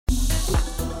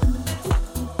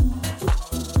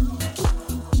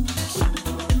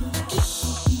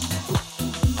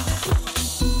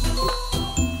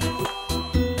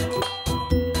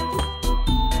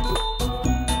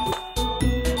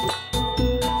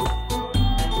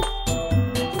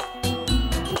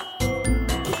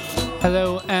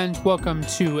Hello and welcome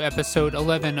to episode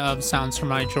 11 of Sounds from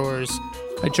My Drawers,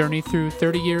 a journey through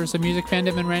 30 years of music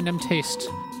fandom and random taste.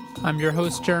 I'm your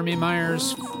host, Jeremy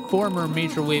Myers, former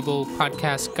major label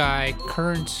podcast guy,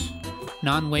 current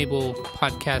non-label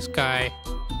podcast guy,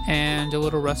 and a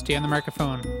little rusty on the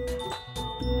microphone.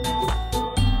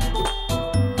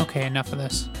 Okay, enough of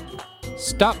this.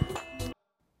 Stop!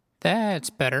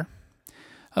 That's better.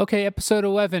 Okay, episode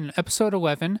 11. Episode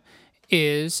 11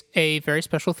 is a very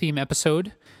special theme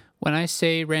episode. When I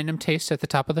say random taste at the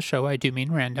top of the show, I do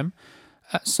mean random.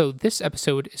 So this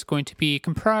episode is going to be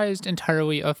comprised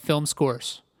entirely of film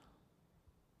scores.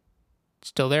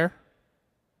 Still there?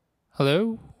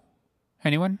 Hello?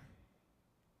 Anyone?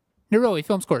 No, really,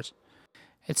 film scores.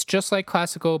 It's just like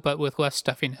classical, but with less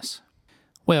stuffiness.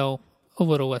 Well, a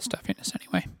little less stuffiness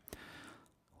anyway.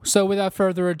 So without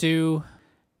further ado,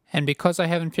 and because I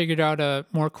haven't figured out a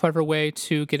more clever way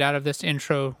to get out of this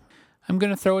intro, I'm going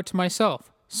to throw it to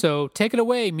myself. So take it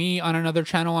away, me on another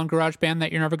channel on GarageBand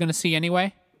that you're never going to see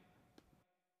anyway.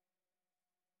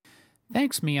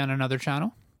 Thanks, me on another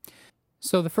channel.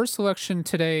 So the first selection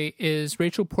today is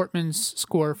Rachel Portman's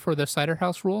score for the Cider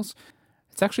House Rules.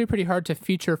 It's actually pretty hard to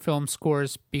feature film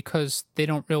scores because they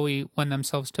don't really lend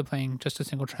themselves to playing just a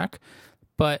single track.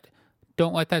 But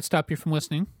don't let that stop you from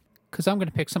listening, because I'm going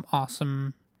to pick some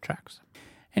awesome tracks.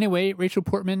 Anyway, Rachel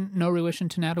Portman, no relation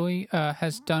to Natalie,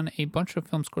 has done a bunch of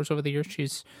film scores over the years.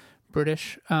 She's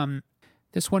British.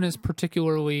 This one is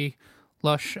particularly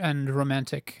lush and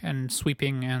romantic and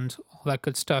sweeping and all that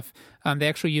good stuff. They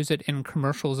actually use it in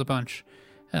commercials a bunch,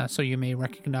 so you may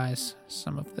recognize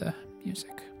some of the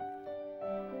music.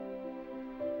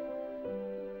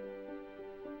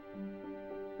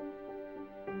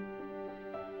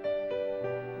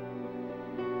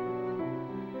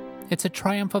 It's a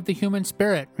triumph of the human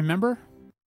spirit, remember?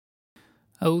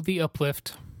 Oh, the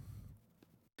uplift.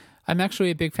 I'm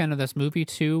actually a big fan of this movie,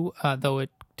 too, though it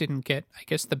didn't get, I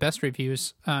guess, the best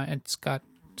reviews. It's got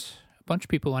a bunch of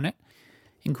people in it,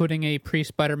 including a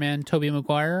pre-Spider-Man Tobey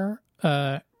Maguire,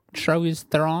 Charlize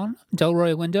Theron,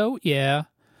 Delroy Lindo, yeah,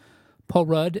 Paul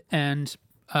Rudd, and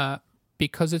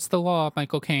because it's the law,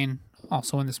 Michael Caine,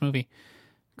 also in this movie,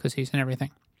 because he's in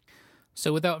everything.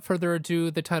 So without further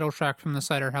ado, the title track from the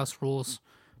Cider House Rules,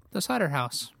 The Cider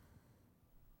House,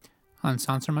 on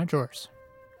Sounds from My Drawers.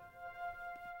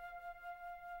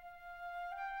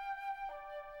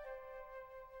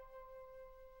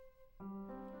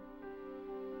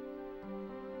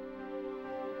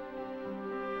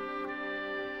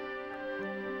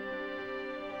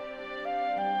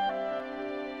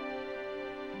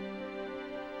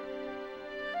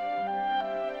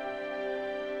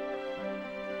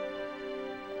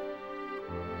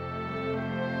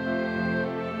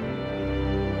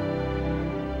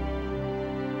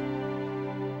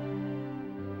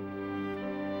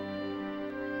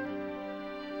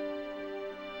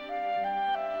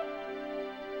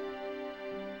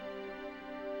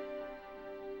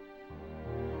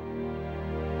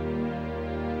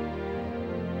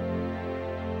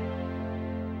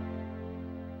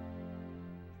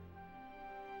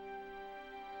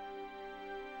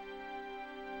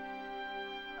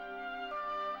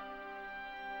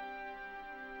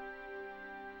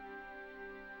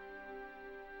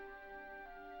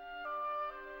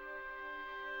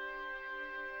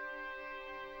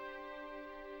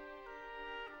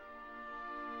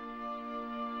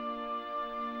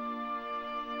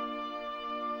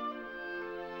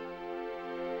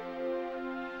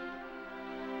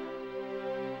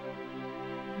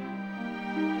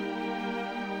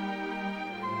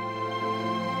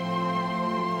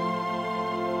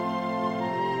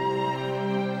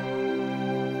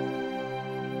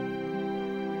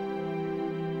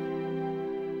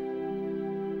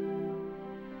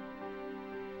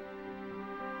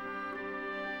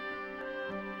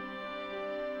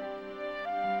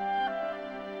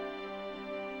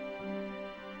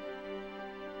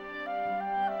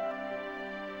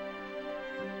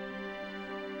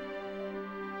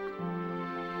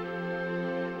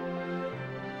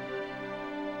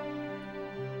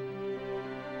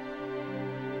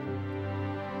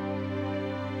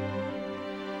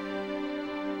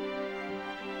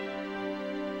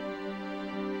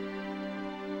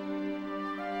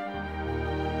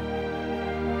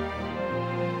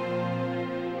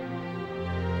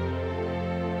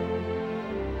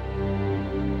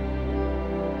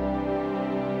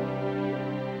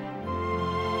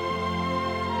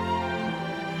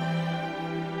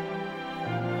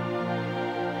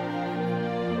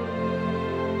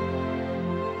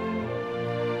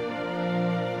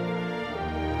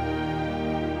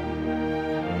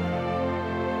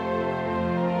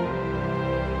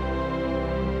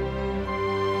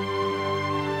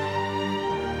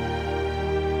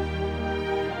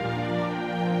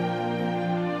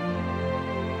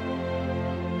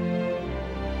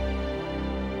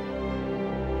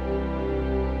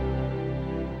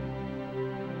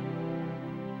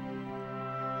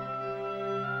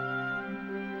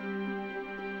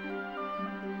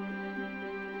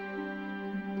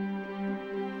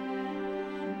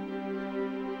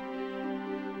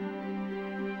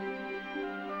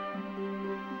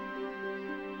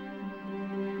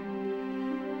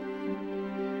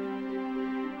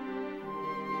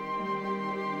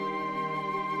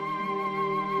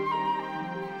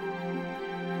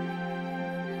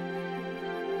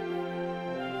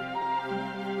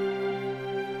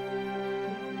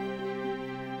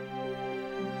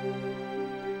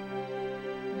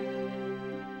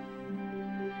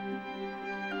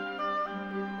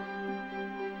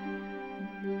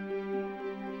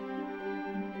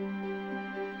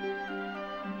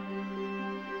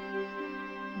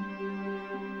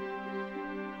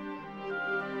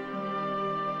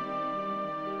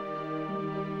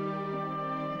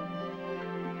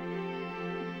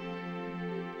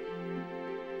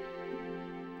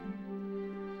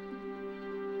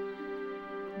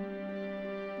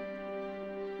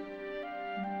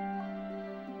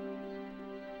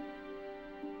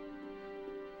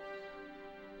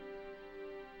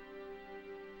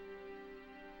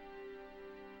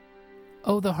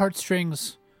 Oh, the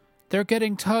heartstrings. They're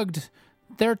getting tugged.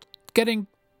 They're getting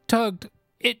tugged.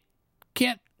 It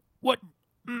can't... What?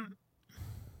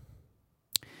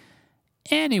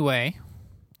 Anyway,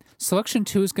 selection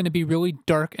 2 is going to be really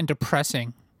dark and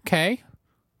depressing. Okay?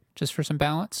 Just for some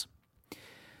balance.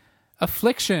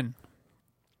 Affliction.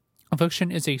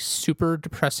 Affliction is a super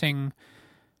depressing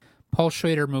Paul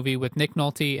Schrader movie with Nick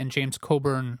Nolte and James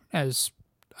Coburn as,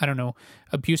 I don't know,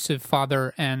 abusive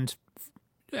father and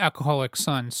alcoholic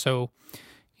son. So,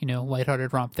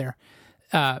 lighthearted romp there.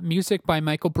 Music by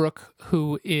Michael Brook,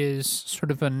 who is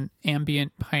sort of an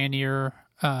ambient pioneer,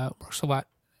 works a lot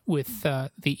with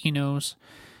the Enos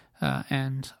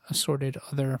and assorted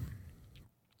other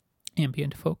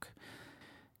ambient folk.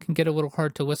 Can get a little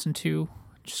hard to listen to,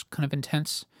 just kind of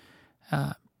intense,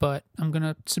 but I'm going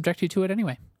to subject you to it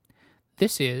anyway.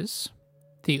 This is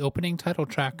the opening title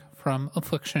track from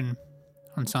Affliction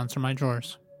on Sounds From My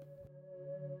Drawers.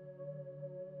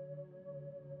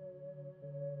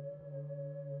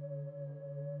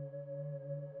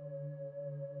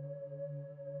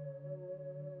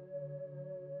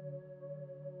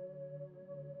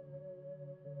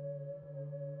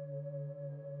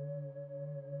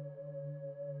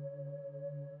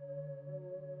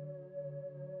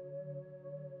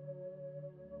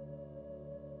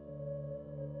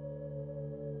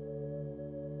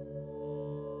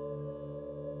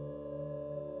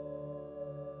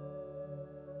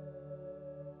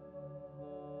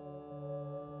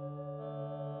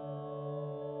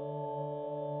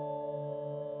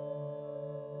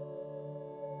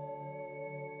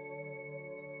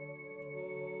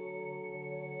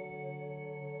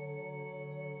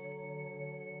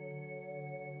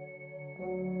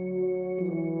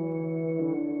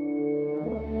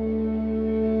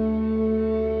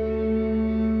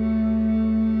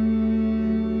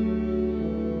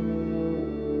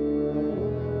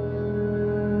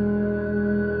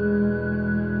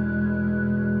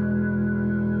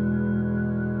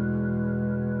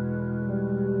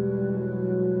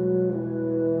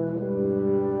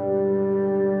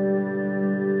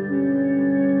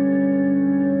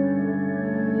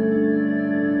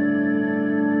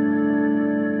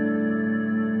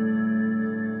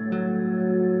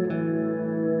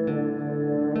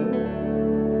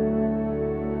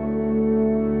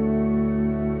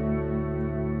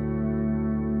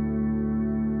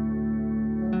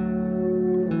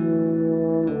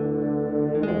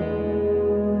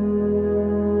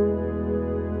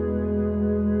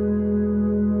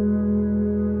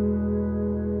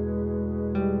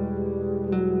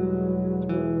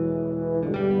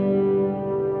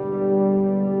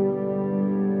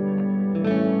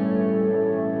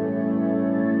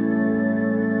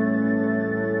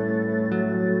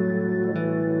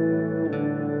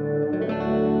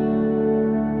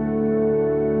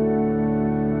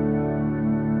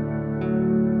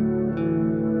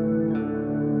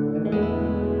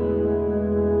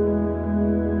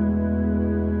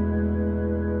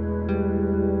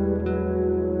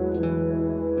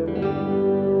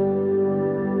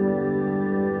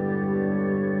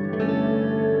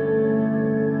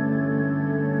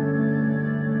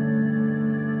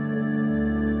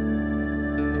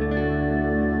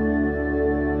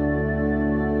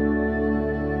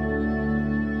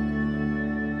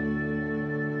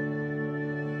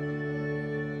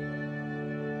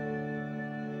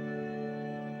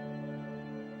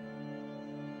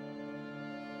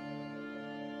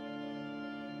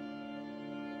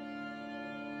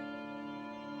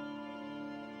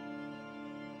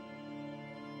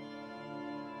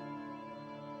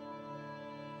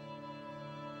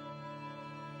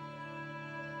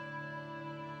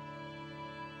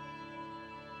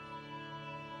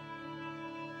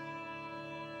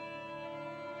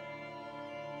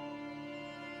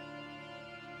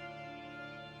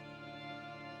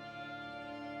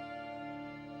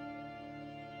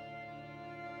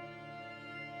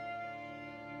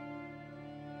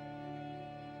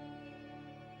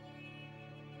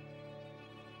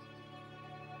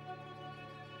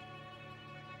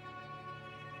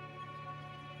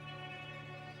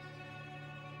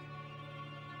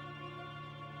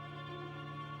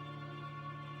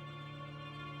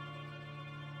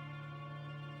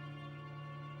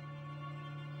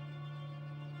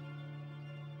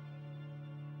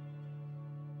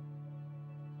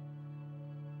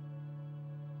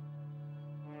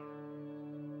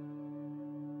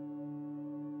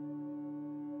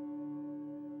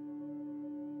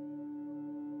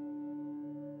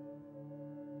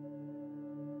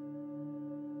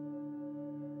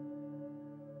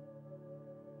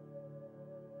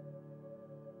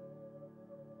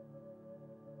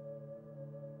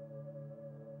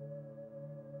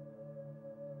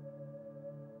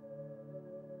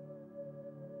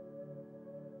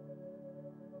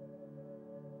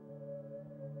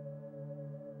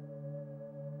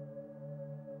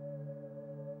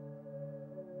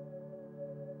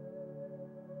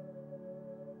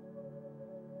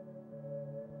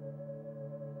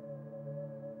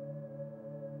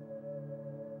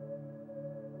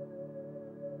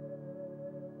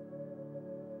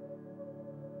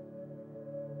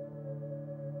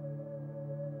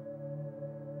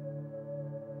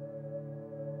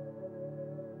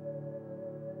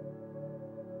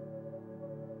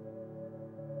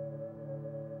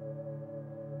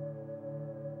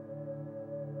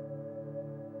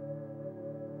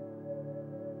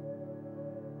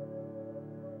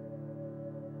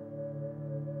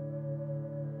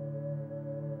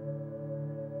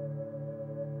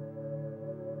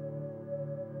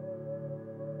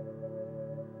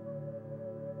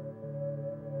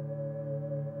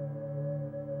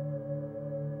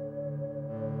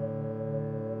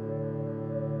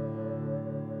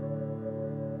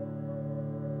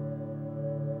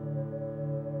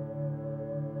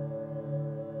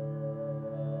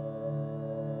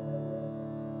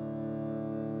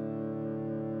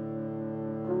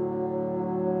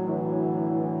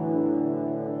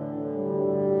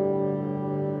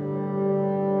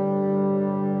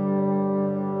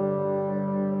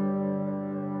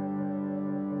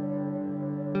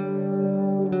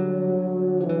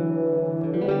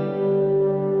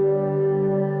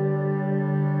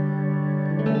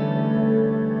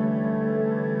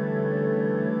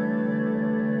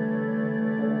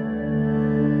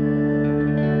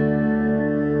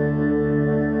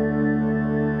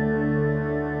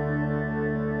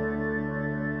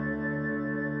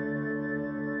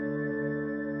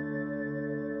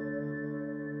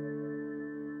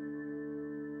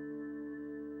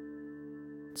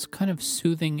 It's kind of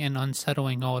soothing and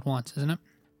unsettling all at once, isn't it?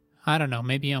 I don't know.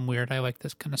 Maybe I'm weird. I like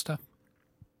this kind of stuff.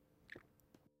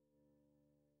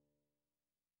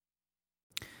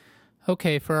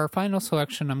 Okay, for our final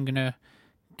selection, I'm going to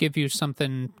give you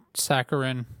something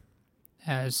saccharine,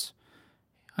 as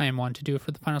I am wont to do for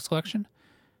the final selection.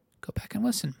 Go back and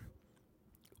listen.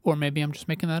 Or maybe I'm just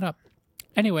making that up.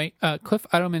 Anyway, Cliff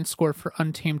Idleman's score for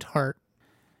Untamed Heart.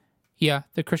 Yeah,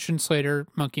 the Christian Slater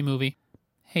monkey movie.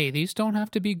 Hey, these don't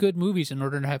have to be good movies in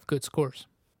order to have good scores.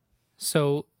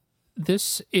 So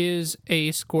this is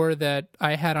a score that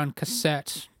I had on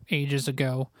cassette ages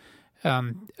ago.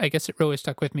 I guess it really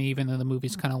stuck with me, even though the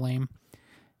movie's kind of lame.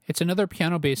 It's another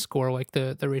piano-based score like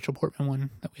the Rachel Portman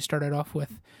one that we started off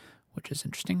with, which is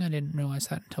interesting. I didn't realize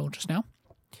that until just now.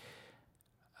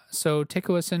 So take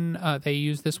a listen. They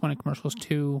use this one in commercials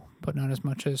too, but not as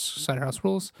much as Cider House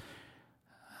Rules.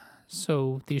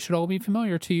 So these should all be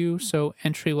familiar to you. So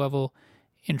entry-level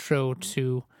intro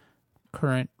to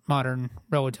current, modern,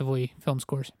 relatively film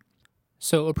scores.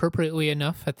 So appropriately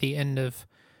enough, at the end of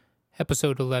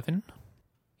episode 11,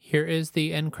 here is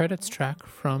the end credits track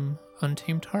from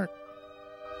Untamed Heart.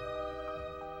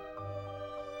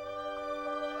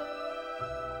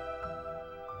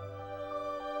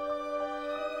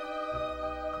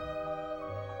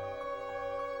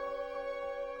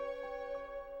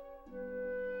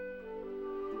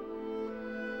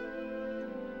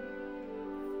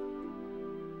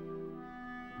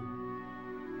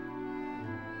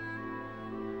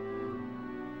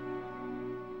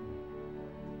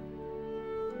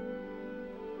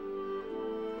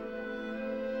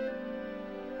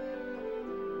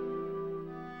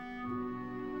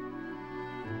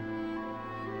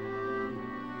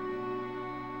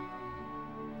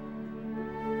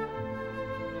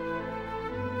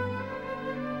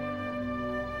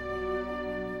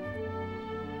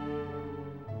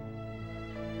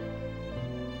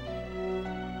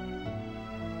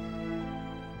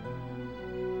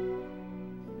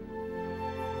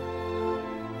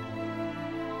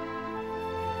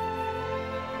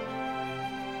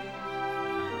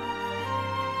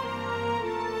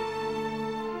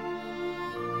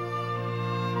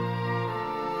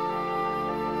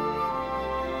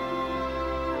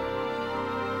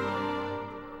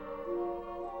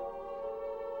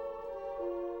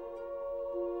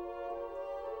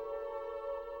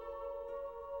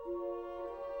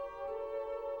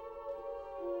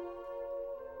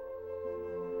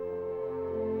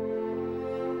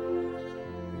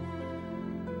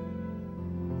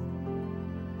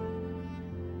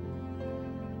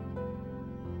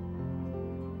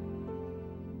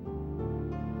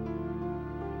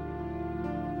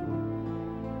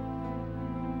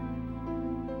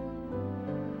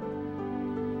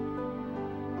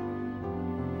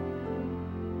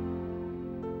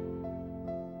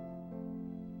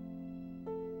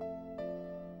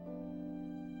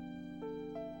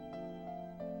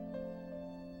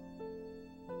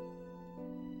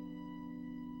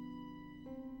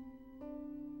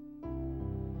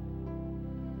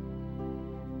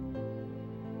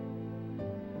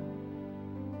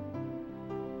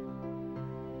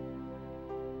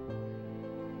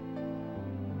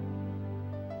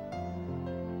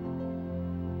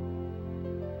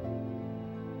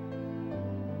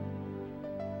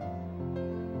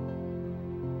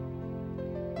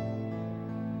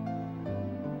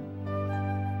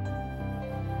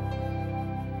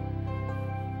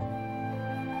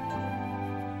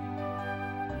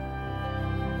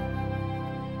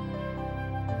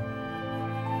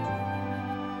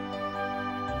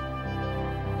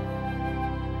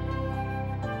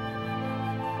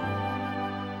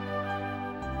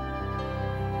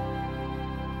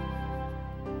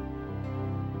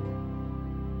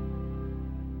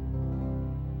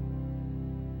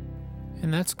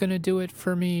 And that's going to do it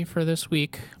for me for this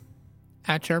week.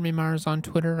 At Jeremy Mars on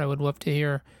Twitter, I would love to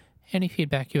hear any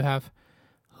feedback you have.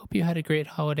 Hope you had a great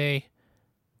holiday.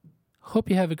 Hope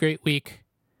you have a great week.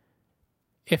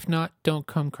 If not, don't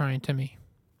come crying to me.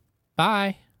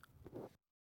 Bye.